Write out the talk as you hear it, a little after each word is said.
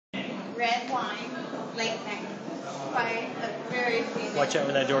red wine, late night, by a very famous... Watch out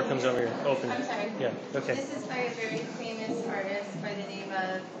when that door comes over here. Open. I'm sorry. Yeah, okay. This is by a very famous artist by the name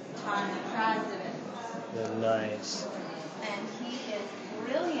of Todd Krasovetz. Nice. And he is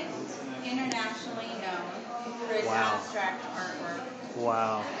brilliant, internationally known for his abstract artwork.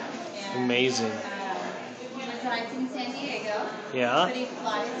 Wow. And, amazing. He resides in San Diego. Yeah. But he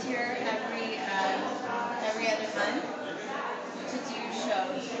flies here every other month to do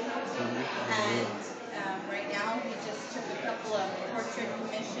shows. And right now he just took a couple of portrait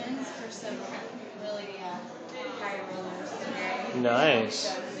commissions for some really high rollers today. Nice. So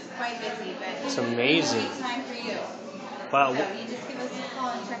it's quite busy, but it's amazing. It'll be time for you. Wow. So you just give us a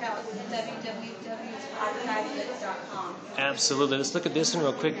call and check out www.toddkrasovetz.com. Absolutely. Let's look at this one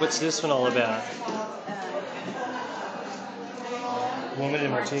real quick. What's this one all about? Woman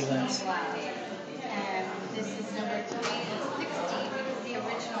in martini glass. And this is number 360 because the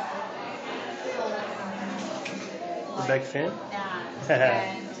original Pollock. Rebecca Finn? Yeah.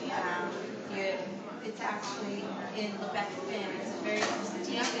 And it's actually in Rebecca Finn. It's a very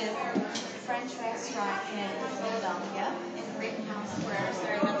prestigious French restaurant in Philadelphia, in Rittenhouse Square.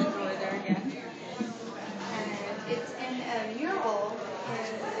 Sorry about the door there again. And it's in a mural in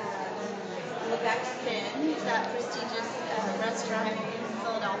Rebecca Finn, that prestigious restaurant in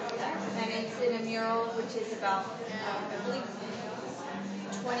Philadelphia. And it's in a mural which is about, I believe,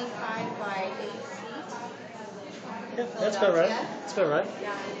 25 by 8 feet. Yeah, that's about right. That's about right.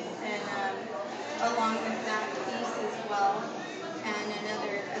 Yeah, and along with that piece as well, and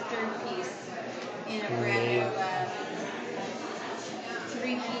a third piece in a brand new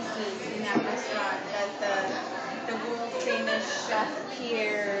 3 pieces in that restaurant that the world famous chef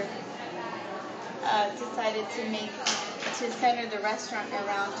Pierre decided to center the restaurant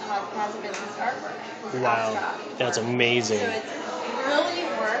around Todd Krasovetz's artwork. Wow, that's amazing. So it's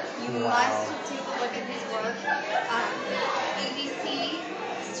brilliant work. You must take a look at his work. ABC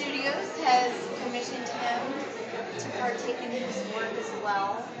Studios has commissioned him to partake in his work as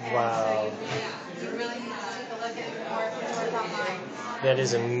well. And so you really need to take a look at his work online. That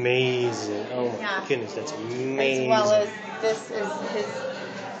is amazing. Oh my goodness, that's amazing. As well as this is his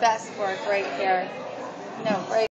best work right here. No, right.